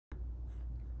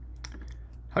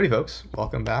Howdy folks,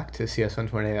 welcome back to CS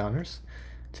 128 Honors.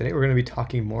 Today we're going to be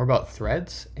talking more about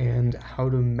threads and how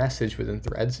to message within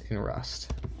threads in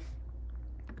Rust.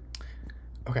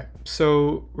 Okay,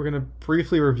 so we're going to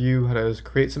briefly review how to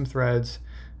create some threads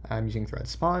using thread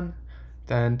spawn,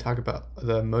 then talk about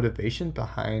the motivation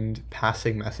behind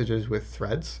passing messages with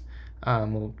threads.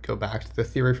 We'll go back to the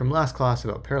theory from last class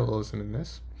about parallelism in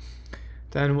this.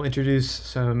 Then we'll introduce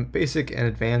some basic and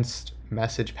advanced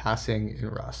message passing in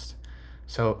Rust.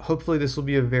 So hopefully this will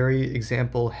be a very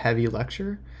example-heavy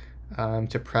lecture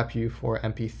to prep you for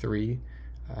MP3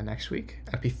 next week.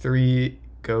 MP3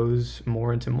 goes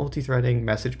more into multi-threading,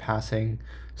 message passing,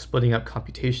 splitting up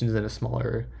computations into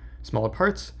smaller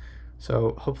parts.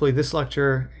 So hopefully this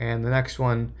lecture and the next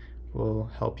one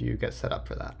will help you get set up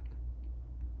for that.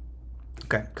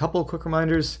 Okay, a couple quick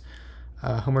reminders.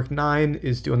 Homework 9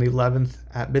 is due on the 11th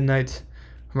at midnight.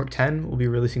 Homework 10 will be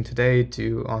releasing today,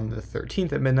 due on the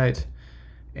 13th at midnight.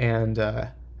 And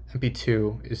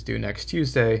MP2 is due next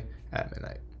Tuesday at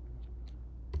midnight.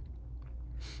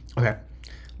 Okay,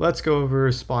 let's go over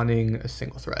spawning a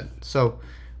single thread. So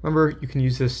remember, you can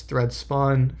use this thread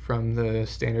spawn from the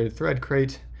standard thread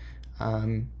crate.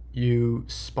 You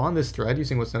spawn this thread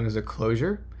using what's known as a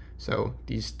closure. So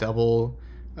these double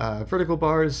vertical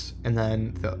bars and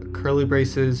then the curly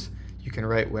braces. You can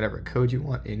write whatever code you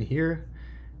want in here.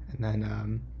 And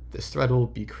then this thread will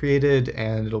be created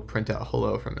and it'll print out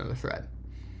hello from another thread.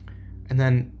 And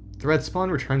then thread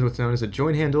spawn returns what's known as a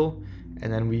join handle,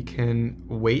 and then we can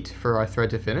wait for our thread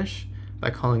to finish by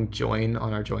calling join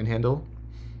on our join handle.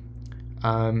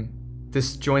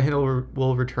 This join handle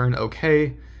will return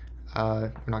okay.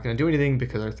 We're not going to do anything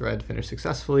because our thread finished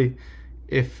successfully.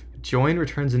 If join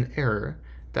returns an error,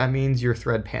 that means your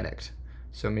thread panicked.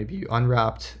 So maybe you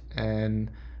unwrapped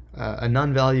a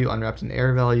none value, unwrapped an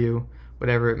error value,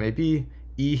 whatever it may be.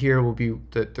 E here will be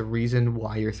the reason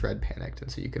why your thread panicked,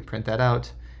 and so you can print that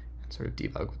out and sort of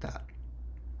debug with that.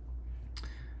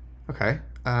 Okay,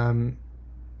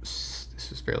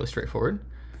 this is fairly straightforward.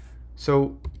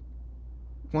 So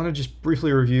I want to just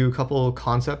briefly review a couple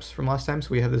concepts from last time.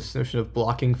 So we have this notion of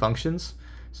blocking functions.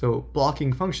 So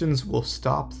blocking functions will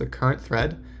stop the current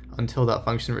thread until that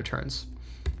function returns.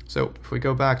 So if we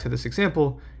go back to this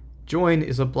example, join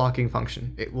is a blocking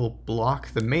function. It will block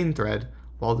the main thread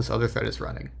while this other thread is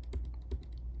running.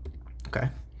 Okay,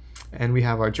 and we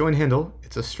have our join handle.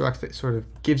 It's a struct that sort of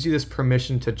gives you this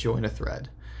permission to join a thread.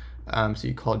 So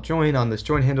you call join on this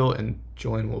join handle and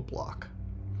join will block.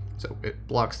 So it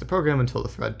blocks the program until the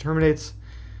thread terminates.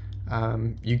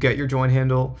 You get your join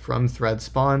handle from thread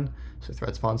spawn. So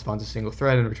thread spawn spawns a single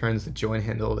thread and returns the join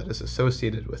handle that is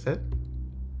associated with it.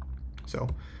 So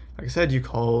like I said, you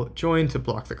call join to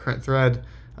block the current thread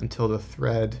until the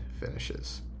thread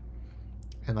finishes.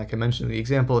 And like I mentioned in the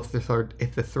example, if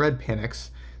the thread panics,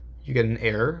 you get an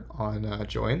error on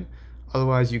join.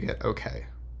 Otherwise, you get OK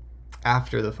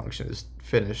after the function is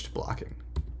finished blocking.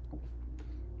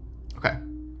 Okay.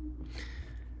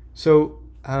 So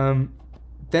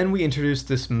then we introduce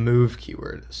this move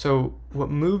keyword. So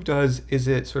what move does is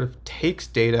it sort of takes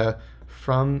data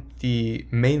from the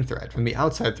main thread, from the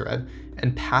outside thread,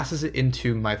 and passes it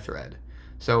into my thread.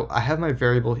 So I have my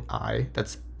variable I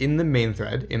that's in the main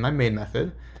thread, in my main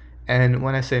method, and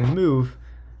when I say move,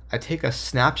 I take a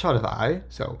snapshot of I,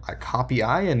 so I copy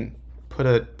I and put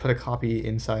a copy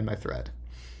inside my thread.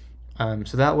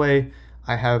 So that way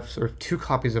I have sort of two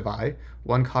copies of I,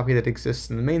 one copy that exists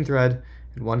in the main thread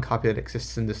and one copy that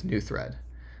exists in this new thread.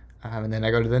 And then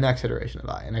I go to the next iteration of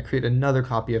I, and I create another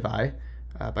copy of I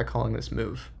by calling this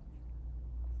move.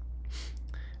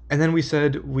 And then we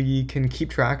said we can keep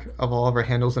track of all of our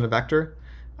handles in a vector,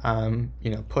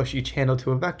 push each handle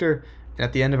to a vector, and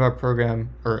at the end of our program,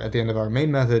 or at the end of our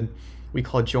main method, we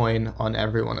call join on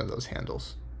every one of those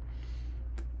handles.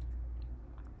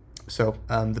 So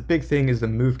the big thing is the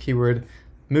move keyword.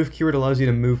 Move keyword allows you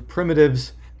to move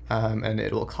primitives, and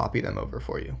it will copy them over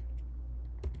for you.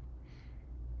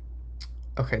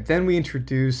 Okay, then we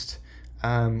introduced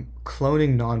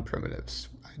cloning non-primitives.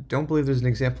 I don't believe there's an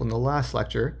example in the last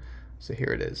lecture, so here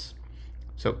it is.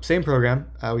 So same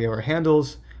program, we have our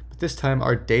handles, but this time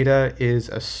our data is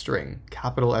a string,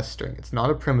 capital S string. It's not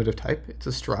a primitive type, it's a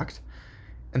struct,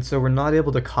 and so we're not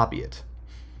able to copy it.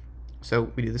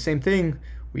 So we do the same thing,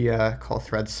 we call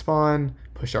thread spawn,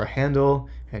 push our handle,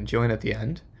 and join at the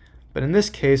end. But in this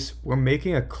case, we're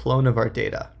making a clone of our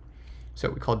data. So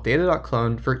we call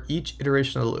data.clone for each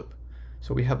iteration of the loop.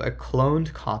 So we have a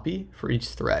cloned copy for each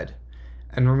thread,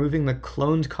 and we're moving the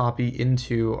cloned copy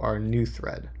into our new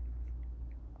thread.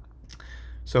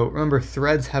 So remember,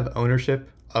 threads have ownership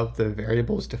of the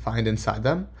variables defined inside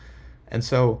them, and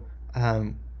so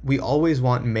we always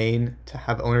want main to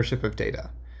have ownership of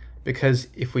data, because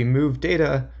if we move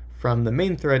data from the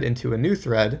main thread into a new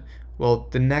thread, well,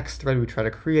 the next thread we try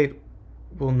to create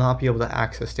will not be able to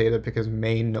access data because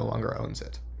main no longer owns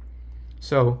it.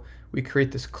 So we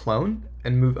create this clone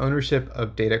and move ownership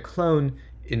of data clone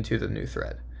into the new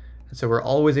thread. And so we're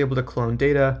always able to clone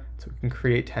data, so we can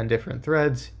create 10 different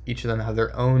threads. Each of them have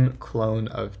their own clone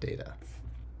of data.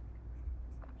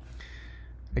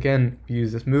 Again, we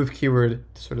use this move keyword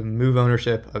to sort of move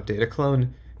ownership of data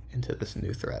clone into this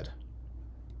new thread.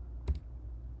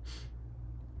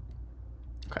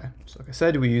 Okay, so like I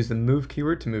said, we use the move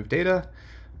keyword to move data.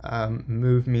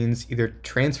 Move means either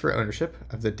transfer ownership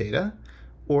of the data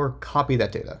or copy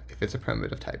that data if it's a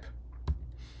primitive type.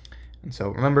 And so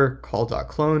remember,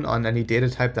 call.clone on any data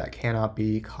type that cannot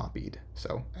be copied.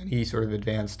 So any sort of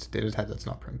advanced data type that's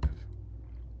not primitive.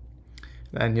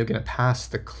 Then you're going to pass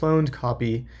the cloned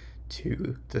copy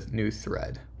to the new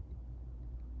thread.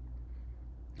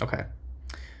 Okay,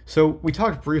 so we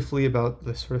talked briefly about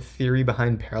the sort of theory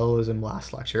behind parallelism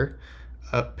last lecture.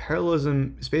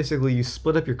 Parallelism is basically you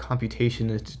split up your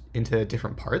computation into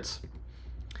different parts,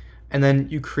 and then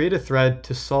you create a thread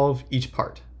to solve each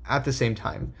part at the same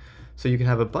time. So you can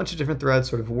have a bunch of different threads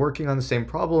sort of working on the same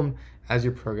problem as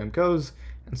your program goes,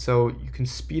 and so you can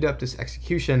speed up this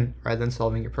execution rather than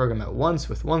solving your program at once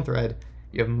with one thread.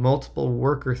 You have multiple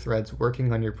worker threads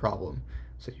working on your problem,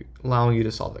 so allowing you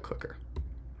to solve it quicker.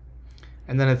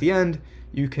 And then at the end,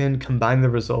 you can combine the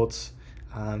results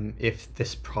if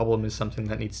this problem is something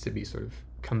that needs to be sort of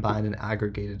combined and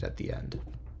aggregated at the end.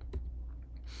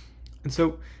 And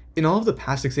so in all of the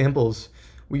past examples,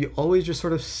 we always just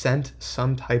sort of sent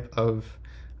some type of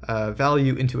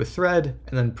value into a thread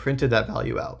and then printed that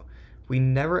value out. We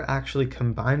never actually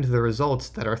combined the results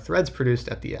that our threads produced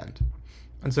at the end.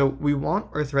 And so we want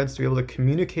our threads to be able to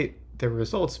communicate their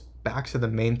results back to the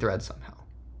main thread somehow.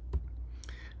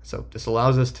 So this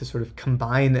allows us to sort of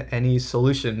combine any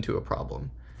solution to a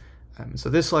problem. So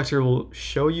this lecture will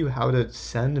show you how to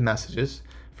send messages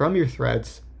from your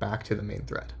threads back to the main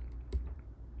thread.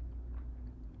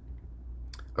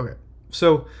 Okay,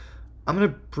 so I'm going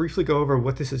to briefly go over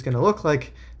what this is going to look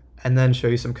like and then show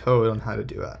you some code on how to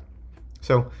do that.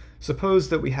 So suppose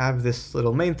that we have this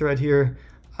little main thread here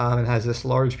and has this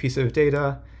large piece of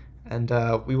data, and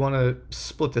we want to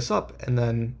split this up and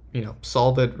then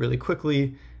solve it really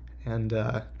quickly and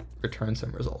return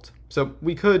some result. So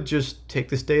we could just take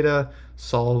this data,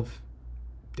 solve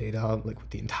data like with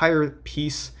the entire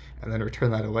piece, and then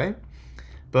return that away.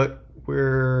 But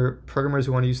we're programmers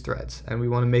who want to use threads, and we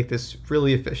want to make this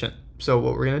really efficient. So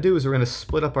what we're going to do is we're going to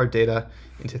split up our data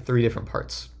into 3 different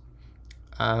parts.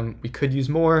 We could use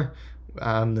more.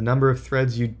 The number of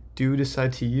threads you do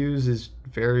decide to use is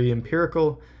very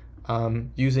empirical.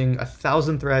 Using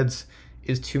 1,000 threads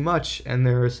is too much, and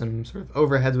there are some sort of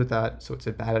overheads with that, so it's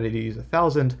a bad idea to use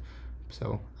 1,000.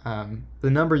 So the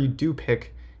number you do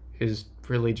pick is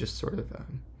really just sort of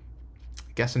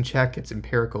guess and check. It's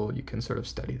empirical. You can sort of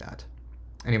study that.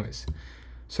 Anyways,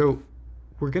 so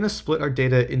we're going to split our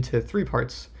data into 3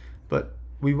 parts, but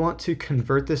we want to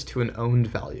convert this to an owned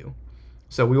value.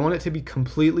 So we want it to be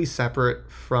completely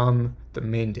separate from the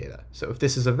main data. So if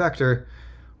this is a vector,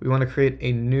 we want to create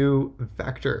a new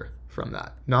vector from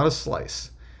that, not a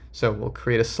slice. So we'll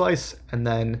create a slice and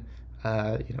then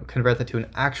convert that to an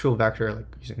actual vector, like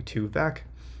using 2vec.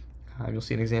 You'll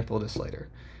see an example of this later.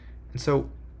 And so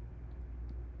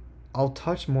I'll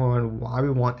touch more on why we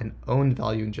want an owned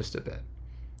value in just a bit.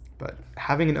 But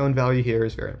having an owned value here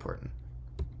is very important.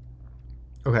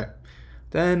 Okay,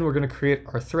 then we're going to create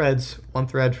our threads, 1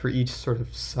 thread for each sort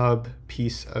of sub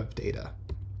piece of data.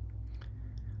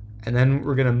 And then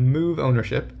we're going to move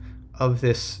ownership of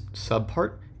this sub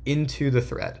part into the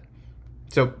thread.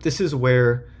 So this is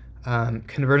where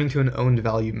converting to an owned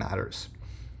value matters.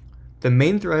 The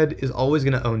main thread is always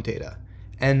going to own data,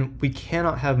 and we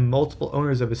cannot have multiple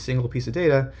owners of a single piece of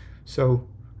data, so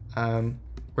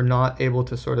we're not able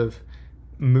to sort of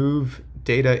move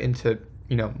data into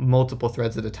multiple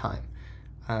threads at a time.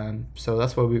 So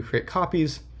that's why we create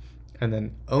copies and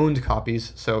then owned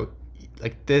copies. So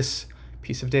like this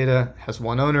piece of data has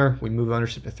 1 owner, we move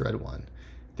ownership to thread 1.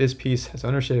 This piece has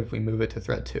ownership, we move it to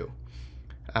thread 2.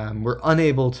 We're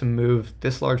unable to move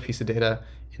this large piece of data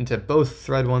into both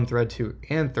thread 1, thread 2,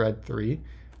 and thread 3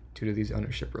 due to these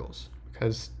ownership rules,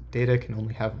 because data can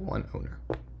only have 1 owner.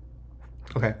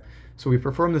 Okay, so we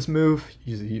perform this move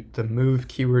using the move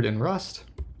keyword in Rust.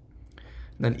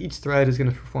 Then each thread is going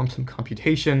to perform some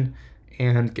computation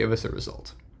and give us a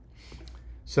result.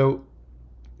 So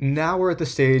now we're at the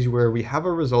stage where we have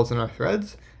our results in our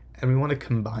threads and we want to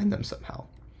combine them somehow.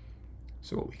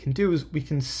 So what we can do is we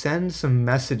can send some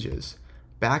messages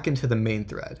back into the main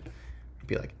thread.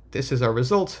 Be like, this is our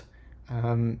result.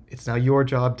 It's now your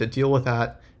job to deal with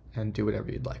that and do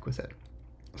whatever you'd like with it.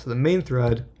 So the main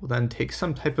thread will then take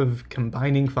some type of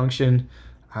combining function,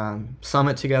 sum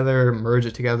it together, merge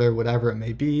it together, whatever it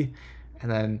may be,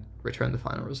 and then return the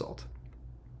final result.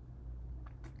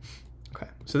 Okay,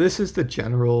 so this is the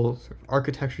general sort of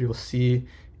architecture you'll see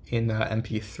in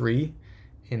MP3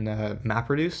 in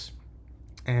MapReduce,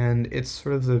 and it's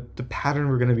sort of the pattern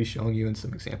we're going to be showing you in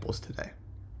some examples today.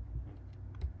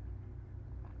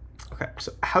 Okay,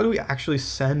 so how do we actually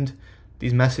send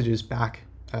these messages back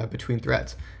between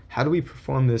threads? How do we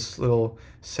perform this little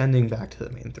sending back to the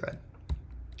main thread?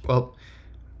 Well,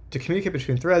 to communicate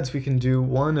between threads, we can do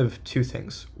one of two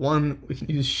things. One, we can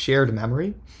use shared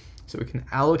memory. So we can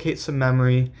allocate some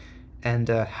memory and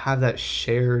have that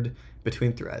shared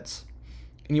between threads.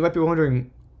 And you might be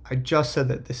wondering, I just said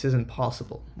that this isn't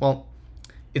possible. Well,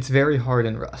 it's very hard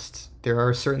in Rust. There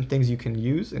are certain things you can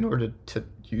use in order to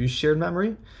use shared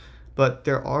memory, but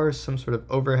there are some sort of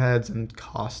overheads and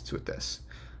costs with this.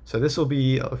 So this will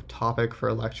be a topic for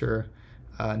a lecture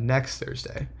next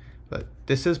Thursday, but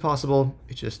this is possible.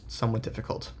 It's just somewhat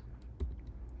difficult.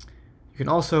 You can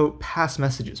also pass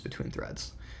messages between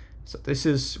threads. So this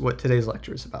is what today's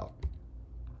lecture is about.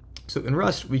 So in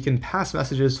Rust, we can pass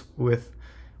messages with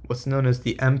what's known as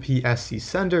the MPSC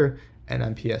sender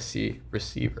and MPSC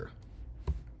receiver.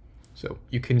 So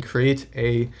you can create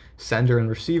a sender and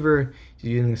receiver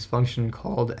using this function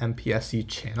called MPSC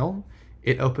channel.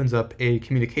 It opens up a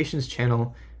communications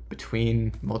channel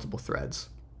between multiple threads.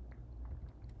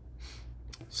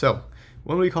 So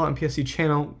when we call MPSC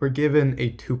channel, we're given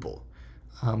a tuple.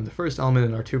 The first element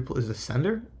in our tuple is a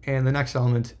sender, and the next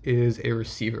element is a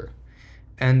receiver.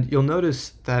 And you'll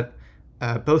notice that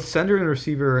both sender and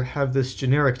receiver have this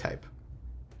generic type.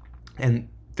 And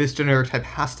this generic type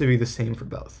has to be the same for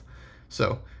both.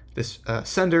 So this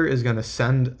sender is going to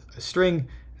send a string,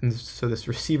 and so this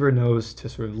receiver knows to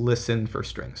sort of listen for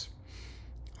strings.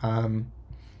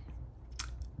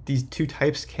 These two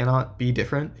types cannot be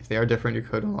different. If they are different, your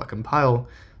code will not compile,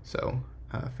 so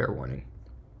fair warning.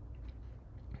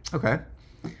 Okay,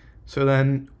 so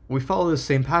then we follow the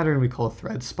same pattern. We call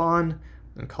thread spawn,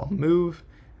 then call move,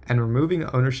 and we're moving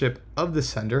ownership of the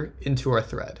sender into our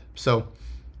thread. So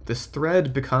this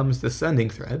thread becomes the sending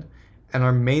thread, and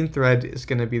our main thread is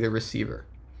going to be the receiver.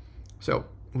 So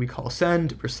we call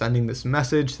send, we're sending this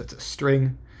message that's a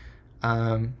string,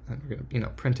 and we're going to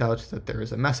print out that there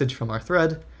is a message from our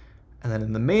thread, and then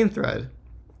in the main thread,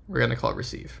 we're going to call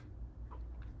receive.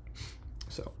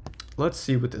 So let's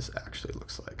see what this actually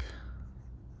looks like.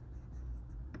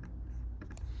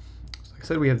 So like I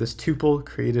said, we have this tuple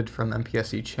created from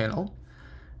MPSC channel,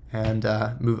 and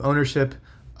move ownership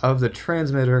of the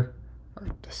transmitter, or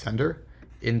the sender,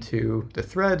 into the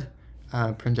thread,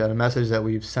 print out a message that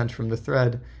we've sent from the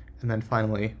thread, and then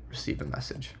finally receive a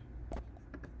message.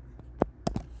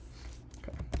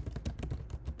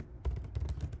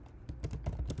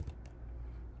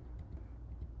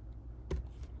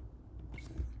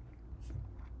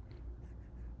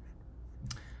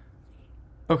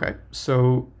 Okay,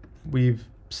 so we've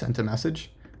sent a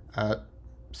message,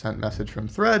 sent message from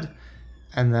thread,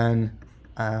 and then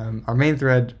our main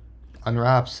thread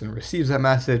unwraps and receives that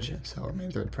message, and so our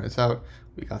main thread prints out,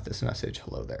 we got this message,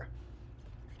 hello there.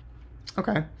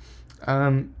 Okay,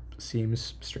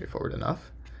 seems straightforward enough.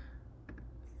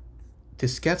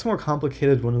 This gets more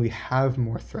complicated when we have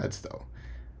more threads though.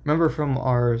 Remember from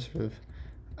our sort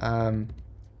of,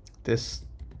 this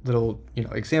little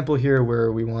example here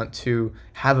where we want to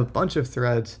have a bunch of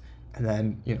threads, and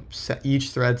then each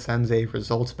thread sends a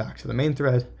result back to the main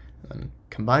thread and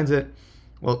combines it.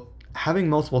 Well, having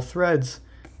multiple threads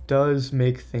does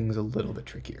make things a little bit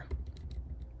trickier.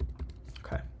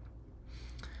 Okay.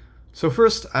 So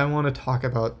first I want to talk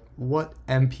about what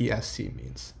MPSC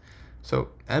means. So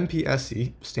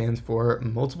MPSC stands for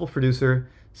multiple producer,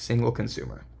 single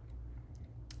consumer.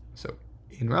 So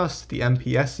in Rust, the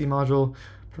MPSC module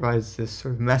provides this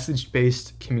sort of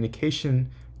message-based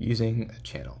communication using a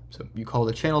channel. So you call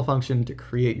the channel function to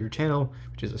create your channel,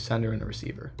 which is a sender and a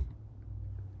receiver.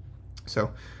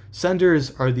 So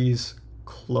senders are these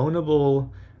clonable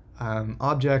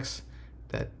objects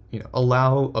that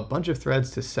allow a bunch of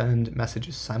threads to send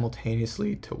messages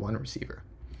simultaneously to one receiver.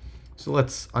 So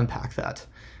let's unpack that.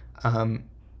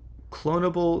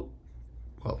 Clonable,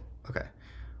 well, okay.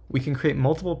 We can create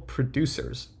multiple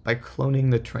producers by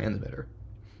cloning the transmitter.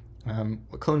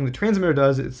 What cloning the transmitter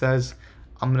does, it says,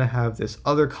 I'm going to have this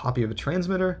other copy of a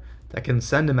transmitter that can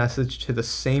send a message to the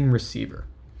same receiver.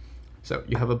 So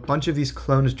you have a bunch of these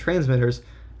cloned transmitters,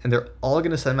 and they're all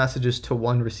going to send messages to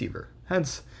one receiver.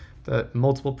 Hence, the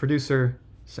multiple producer,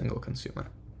 single consumer.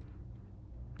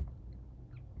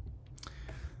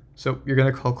 So you're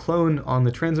going to call clone on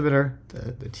the transmitter,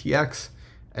 the TX,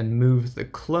 and move the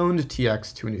cloned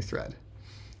TX to a new thread.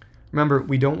 Remember,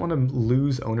 we don't want to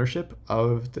lose ownership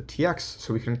of the TX,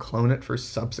 so we can clone it for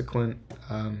subsequent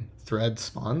thread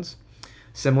spawns.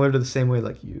 Similar to the same way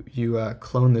like you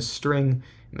clone this string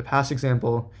in the past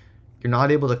example, you're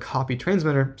not able to copy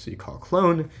transmitter, so you call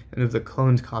clone and move the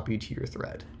cloned copy to your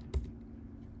thread.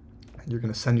 And you're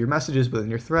going to send your messages within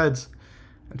your threads,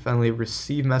 and finally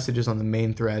receive messages on the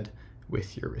main thread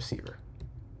with your receiver.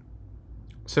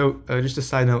 So just a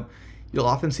side note, you'll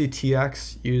often see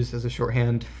TX used as a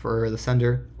shorthand for the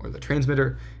sender or the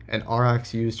transmitter, and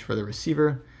RX used for the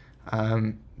receiver.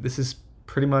 This is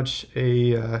pretty much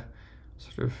a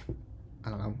sort of, I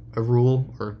don't know, a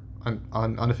rule or an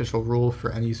unofficial rule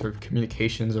for any sort of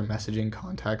communications or messaging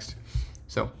context.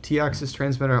 So TX is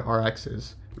transmitter, RX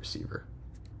is receiver.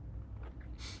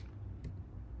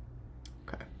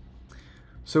 Okay.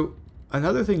 So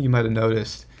another thing you might have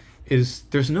noticed is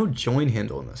there's no join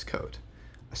handle in this code.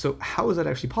 So how is that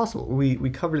actually possible? We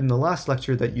covered in the last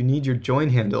lecture that you need your join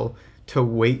handle to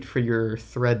wait for your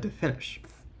thread to finish.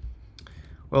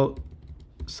 Well,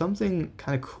 something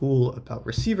kind of cool about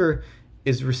receiver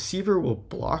is receiver will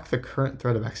block the current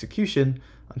thread of execution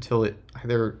until it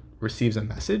either receives a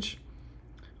message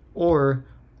or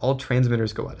all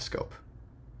transmitters go out of scope.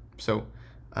 So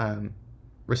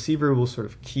receiver will sort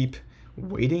of keep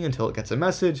waiting until it gets a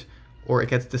message, or it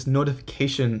gets this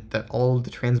notification that all of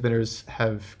the transmitters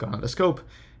have gone out of scope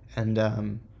and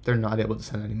they're not able to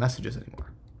send any messages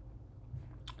anymore.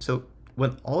 So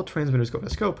when all transmitters go out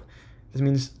of scope, this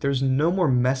means there's no more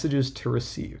messages to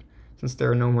receive, since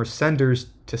there are no more senders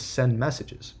to send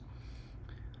messages.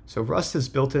 So Rust has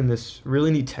built in this really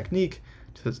neat technique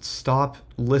to stop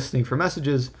listening for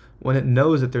messages when it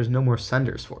knows that there's no more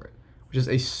senders for it, which is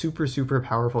a super, super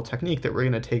powerful technique that we're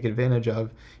going to take advantage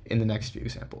of in the next few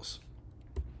examples.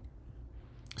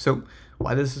 So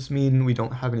why does this mean we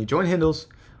don't have any join handles?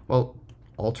 Well,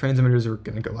 all transmitters are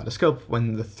going to go out of scope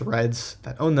when the threads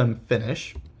that own them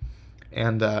finish,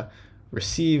 and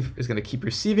receive is going to keep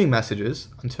receiving messages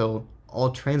until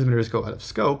all transmitters go out of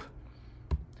scope.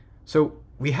 So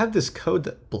we have this code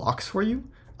that blocks for you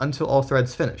until all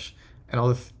threads finish and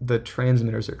all the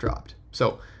transmitters are dropped.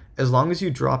 So as long as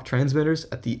you drop transmitters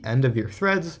at the end of your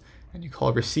threads and you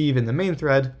call receive in the main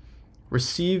thread,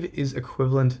 receive is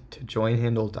equivalent to join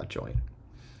handle.join.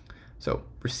 So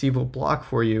receive will block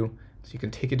for you, so you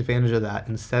can take advantage of that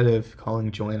instead of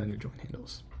calling join on your join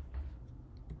handles.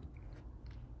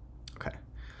 Okay,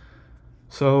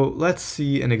 so let's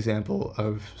see an example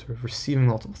of sort of receiving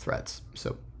multiple threads.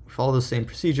 So we follow the same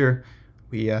procedure.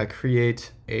 We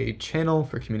create a channel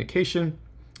for communication.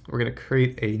 We're going to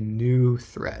create a new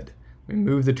thread. We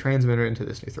move the transmitter into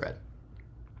this new thread.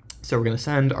 So we're going to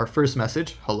send our first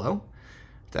message, hello.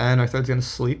 Then our thread's going to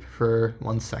sleep for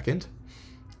 1 second.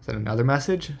 Send another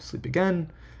message, sleep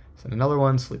again. Send another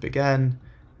one, sleep again.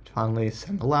 Finally,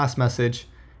 send the last message.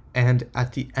 And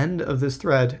at the end of this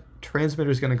thread, transmitter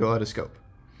is going to go out of scope.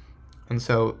 And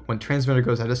so when transmitter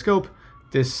goes out of scope,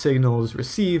 this signals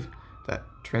receive that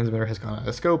transmitter has gone out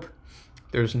of scope.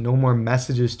 There's no more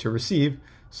messages to receive.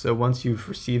 So once you've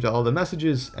received all the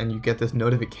messages and you get this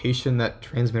notification that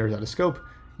transmitter is out of scope,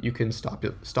 you can stop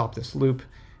this loop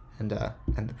and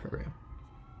end the program.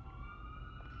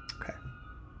 Okay.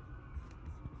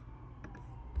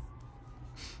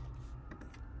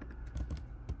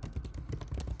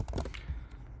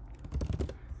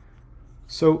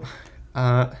 So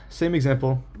same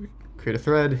example, we create a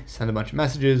thread, send a bunch of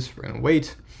messages, we're going to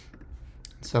wait.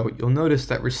 So you'll notice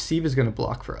that receive is going to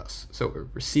block for us. So it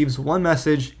receives one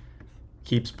message,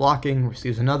 keeps blocking,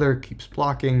 receives another, keeps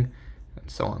blocking, and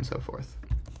so on and so forth.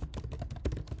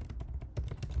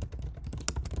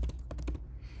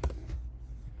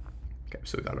 Okay,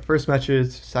 so we got our first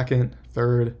message, second,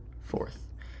 third, fourth.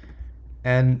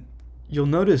 And you'll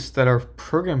notice that our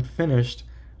program finished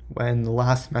when the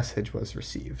last message was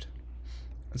received.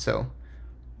 And so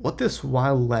what this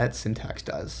while let syntax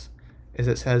does is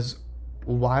it says,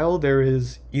 while there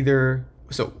is either,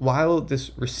 so while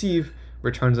this receive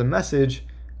returns a message,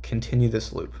 continue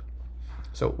this loop.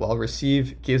 So while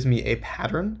receive gives me a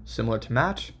pattern similar to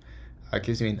match, it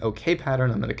gives me an OK pattern,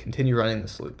 I'm going to continue running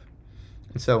this loop.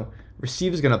 And so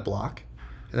receive is going to block,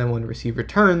 and then when receive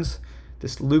returns,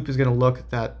 this loop is going to look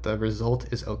that the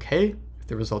result is OK. If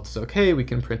the result is OK, we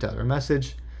can print out our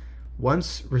message.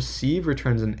 Once receive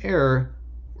returns an error,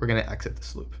 we're going to exit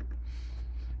this loop.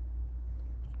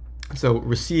 So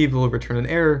receive will return an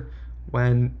error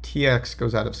when tx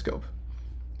goes out of scope.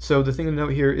 So the thing to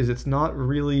note here is it's not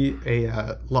really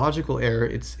a logical error,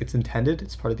 it's intended,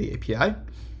 it's part of the API.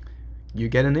 You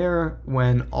get an error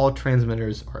when all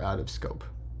transmitters are out of scope.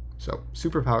 So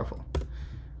super powerful.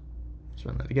 Let's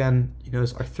run that again. You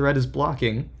notice our thread is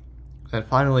blocking, and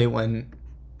finally when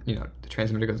the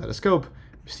transmitter goes out of scope,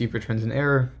 receive returns an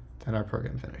error, then our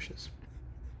program finishes.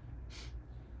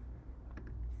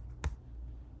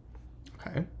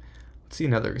 Okay, let's see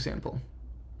another example.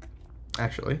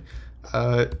 Actually,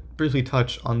 briefly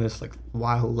touch on this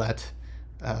while let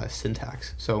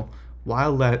syntax. So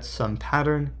while let some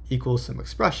pattern equals some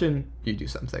expression, you do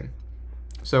something.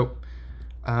 So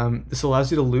this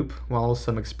allows you to loop while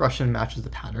some expression matches the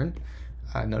pattern.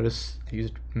 Notice I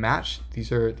used match.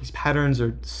 These patterns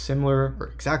are similar or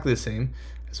exactly the same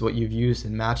as what you've used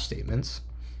in match statements.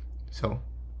 So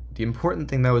the important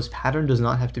thing though is pattern does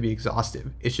not have to be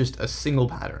exhaustive. It's just a single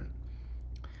pattern.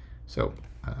 So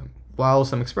while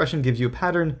some expression gives you a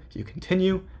pattern, you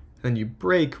continue, and then you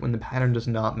break when the pattern does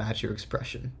not match your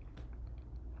expression.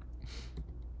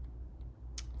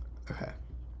 Okay.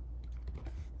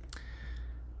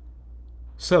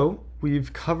 So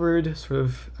we've covered sort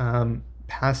of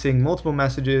passing multiple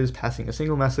messages, passing a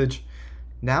single message.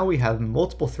 Now we have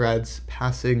multiple threads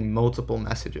passing multiple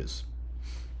messages.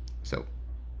 So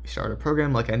we start a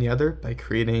program like any other by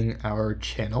creating our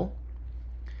channel,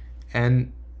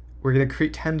 and we're going to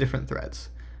create 10 different threads.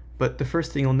 But the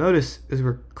first thing you'll notice is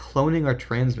we're cloning our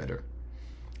transmitter.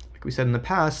 Like we said in the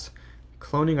past,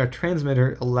 cloning our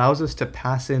transmitter allows us to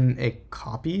pass in a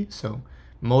copy, so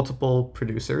multiple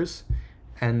producers,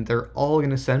 and they're all going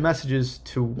to send messages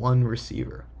to one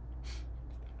receiver.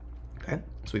 Okay,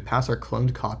 so we pass our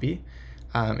cloned copy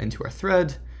into our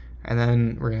thread, and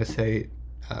then we're going to say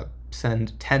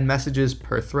send 10 messages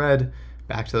per thread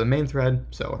back to the main thread.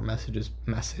 So our message is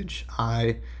message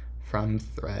I from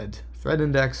thread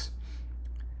index,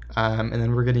 and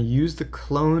then we're going to use the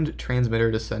cloned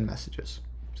transmitter to send messages.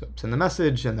 So send the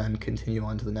message and then continue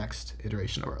on to the next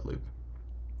iteration of our loop.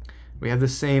 We have the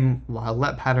same while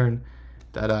let pattern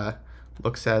that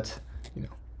looks at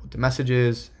what the message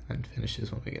is and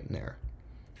finishes when we get an error.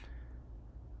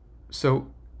 So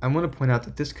I want to point out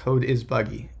that this code is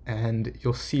buggy, and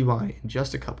you'll see why in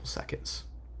just a couple seconds.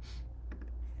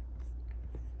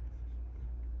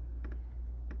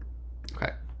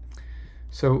 Okay,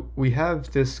 so we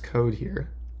have this code here.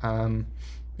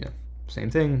 Same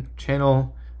thing,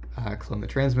 channel, clone the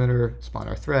transmitter, spawn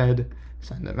our thread,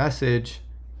 send a message,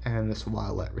 and this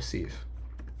while let receive.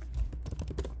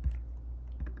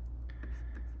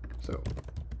 So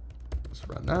let's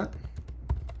run that.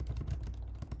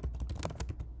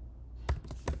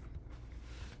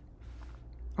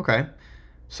 Okay,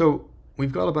 so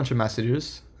we've got a bunch of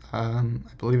messages. I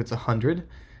believe it's 100.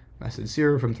 Message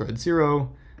 0 from thread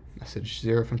 0, message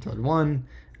 0 from thread 1,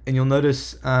 and you'll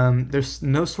notice there's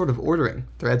no sort of ordering.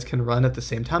 Threads can run at the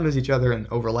same time as each other and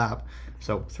overlap.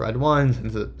 So thread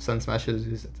 1 sends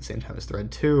messages at the same time as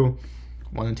thread 2,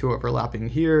 1 and 2 overlapping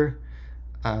here.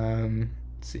 Let's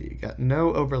see, you got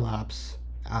no overlaps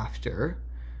after,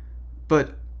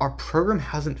 but our program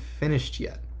hasn't finished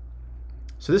yet.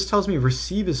 So this tells me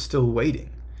receive is still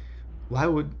waiting. Why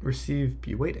would receive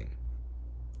be waiting?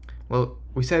 Well,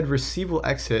 we said receive will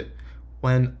exit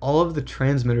when all of the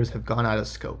transmitters have gone out of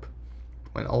scope.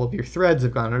 When all of your threads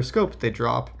have gone out of scope, they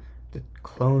drop the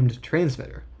cloned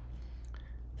transmitter.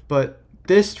 But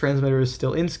this transmitter is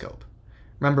still in scope.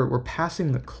 Remember, we're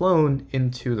passing the clone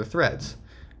into the threads,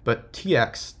 but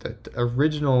TX, the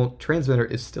original transmitter,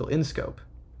 is still in scope.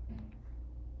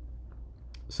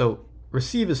 So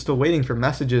receive is still waiting for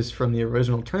messages from the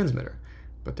original transmitter,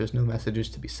 but there's no messages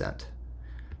to be sent.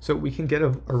 So we can get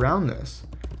around this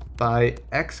by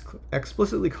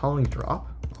explicitly calling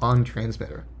drop on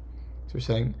transmitter. So we're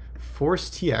saying force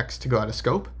TX to go out of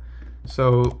scope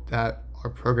so that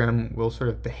our program will sort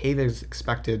of behave as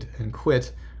expected and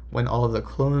quit when all of the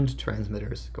cloned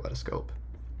transmitters go out of scope.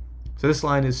 So this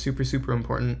line is super, super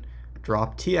important.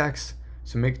 Drop TX,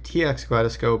 so make TX go out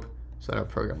of scope so that our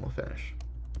program will finish.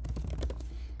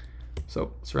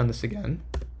 So let's run this again.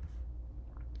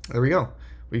 There we go.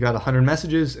 We got 100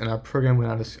 messages, and our program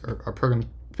our program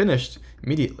finished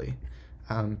immediately.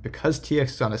 Because TX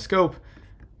is out of scope,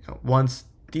 once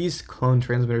these clone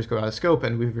transmitters go out of scope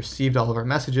and we've received all of our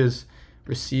messages,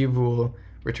 receive will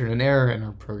return an error and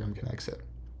our program can exit.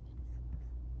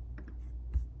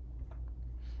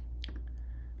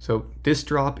 So this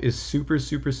drop is super,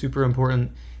 super, super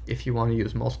important. If you want to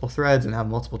use multiple threads and have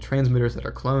multiple transmitters that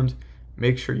are cloned,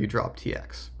 make sure you drop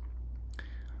TX.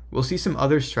 We'll see some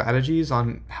other strategies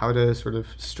on how to sort of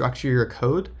structure your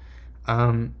code,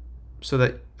 so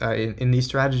that in these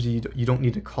strategies, you don't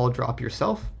need to call drop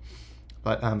yourself.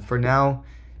 But for now,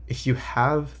 if you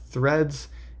have threads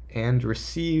and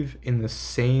receive in the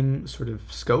same sort of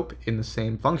scope, in the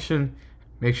same function,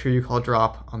 make sure you call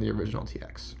drop on the original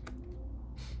TX.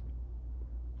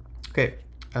 Okay,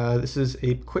 this is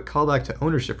a quick callback to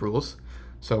ownership rules.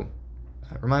 So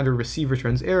reminder, receive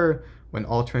returns error when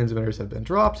all transmitters have been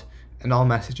dropped and all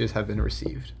messages have been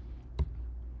received.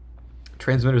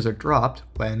 Transmitters are dropped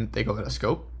when they go out of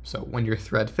scope. So when your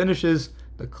thread finishes,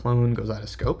 the clone goes out of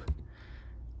scope,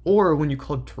 or when you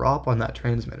call drop on that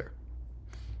transmitter.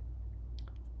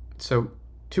 So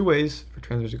 2 ways for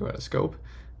transmitters to go out of scope.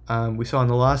 We saw in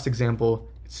the last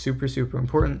example, it's super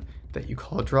important that you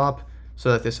call drop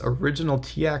so that this original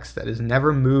TX that is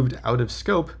never moved out of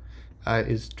scope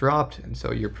is dropped, and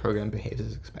so your program behaves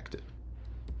as expected.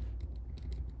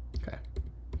 Okay.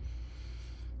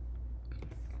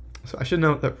 So I should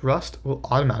note that Rust will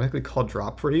automatically call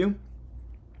drop for you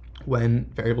when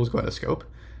variables go out of scope,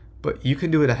 but you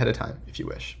can do it ahead of time if you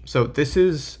wish. So this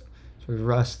is sort of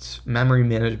Rust's memory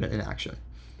management in action.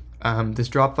 This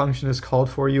drop function is called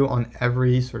for you on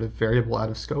every sort of variable out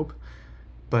of scope,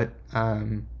 but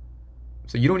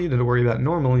so you don't need to worry about it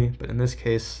normally, but in this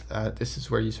case, this is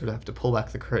where you sort of have to pull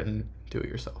back the curtain, do it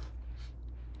yourself.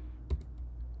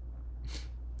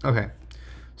 Okay,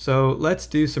 so let's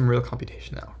do some real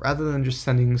computation now. Rather than just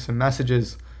sending some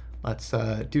messages, let's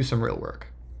do some real work.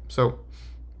 So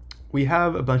we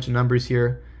have a bunch of numbers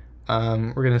here.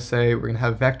 We're going to say we're going to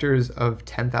have vectors of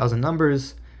 10,000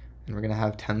 numbers, and we're going to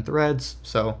have 10 threads.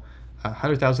 So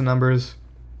 100,000 numbers,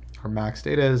 our max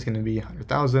data is going to be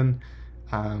 100,000.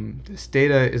 This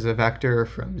data is a vector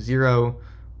from 0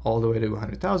 all the way to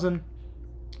 100,000.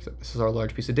 So this is our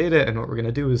large piece of data, and what we're going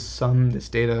to do is sum this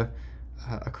data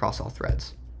across all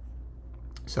threads.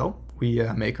 So we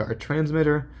make our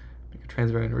transmitter,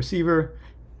 and a receiver,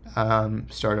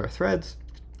 start our threads,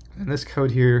 and this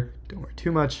code here, don't worry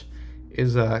too much,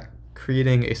 is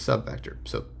creating a subvector.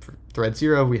 So for thread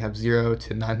 0, we have 0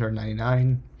 to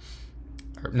 999,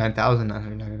 or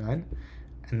 9,999.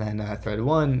 And then thread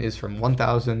 1 is from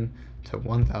 1,000 to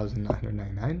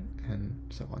 1,999,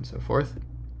 and so on and so forth.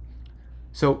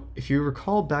 So if you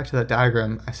recall back to that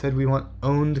diagram, I said we want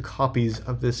owned copies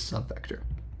of this subvector.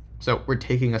 So we're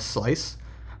taking a slice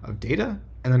of data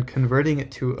and then converting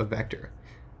it to a vector.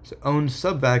 So owned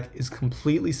subvec is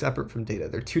completely separate from data.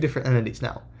 They're 2 different entities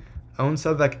now. Owned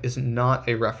subvec is not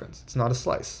a reference. It's not a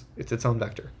slice. It's its own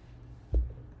vector.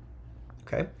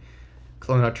 Okay.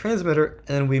 Clone our transmitter,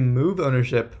 and then we move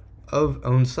ownership of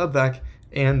owned subvec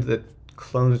and the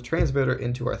cloned transmitter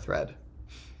into our thread.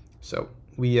 So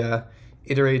we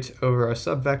iterate over our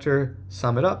subvector,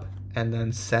 sum it up, and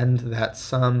then send that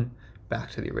sum back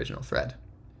to the original thread.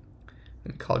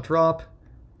 And we call drop,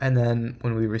 and then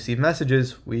when we receive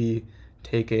messages, we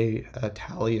take a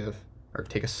tally of, or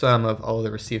take a sum of all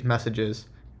the received messages,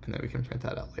 and then we can print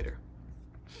that out later.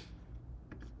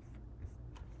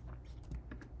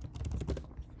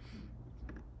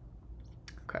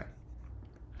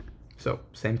 So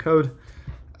same code.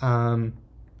 We're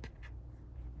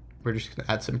just going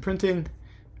to add some printing,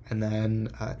 and then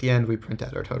at the end we print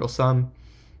out our total sum.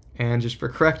 And just for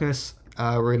correctness,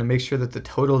 we're going to make sure that the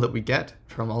total that we get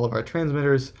from all of our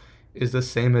transmitters is the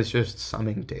same as just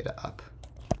summing data up.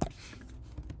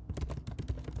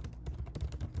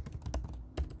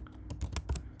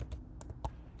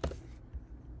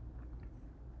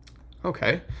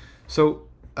 Okay, so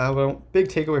well, big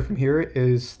takeaway from here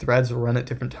is threads will run at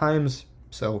different times.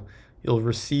 So you'll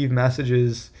receive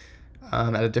messages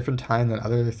at a different time than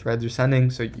other threads are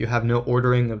sending. So you have no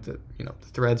ordering of the the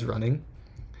threads running.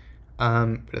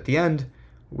 But at the end,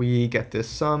 we get this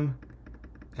sum,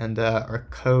 and our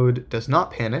code does not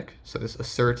panic. So this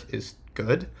assert is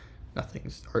good.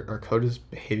 Our code is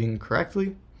behaving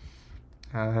correctly.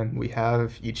 We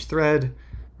have each thread.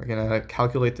 We're gonna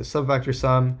calculate the subvector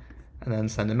sum, and then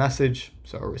send a message.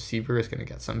 So our receiver is going to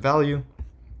get some value.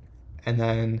 And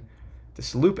then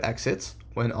this loop exits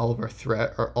when all of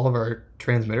our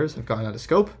transmitters have gone out of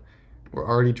scope. We're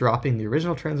already dropping the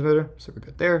original transmitter, so we're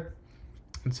good there.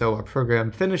 And so our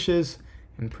program finishes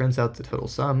and prints out the total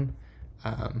sum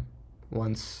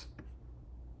once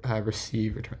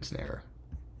receive returns an error.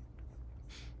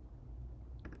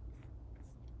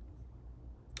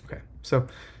 Okay, so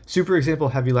super example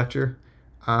heavy lecture.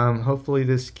 Hopefully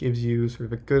this gives you sort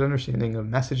of a good understanding of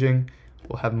messaging.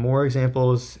 We'll have more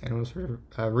examples, and we'll sort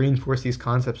of reinforce these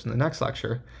concepts in the next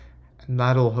lecture, and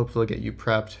that'll hopefully get you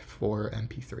prepped for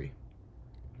MP3.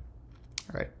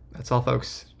 All right, that's all,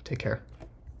 folks. Take care.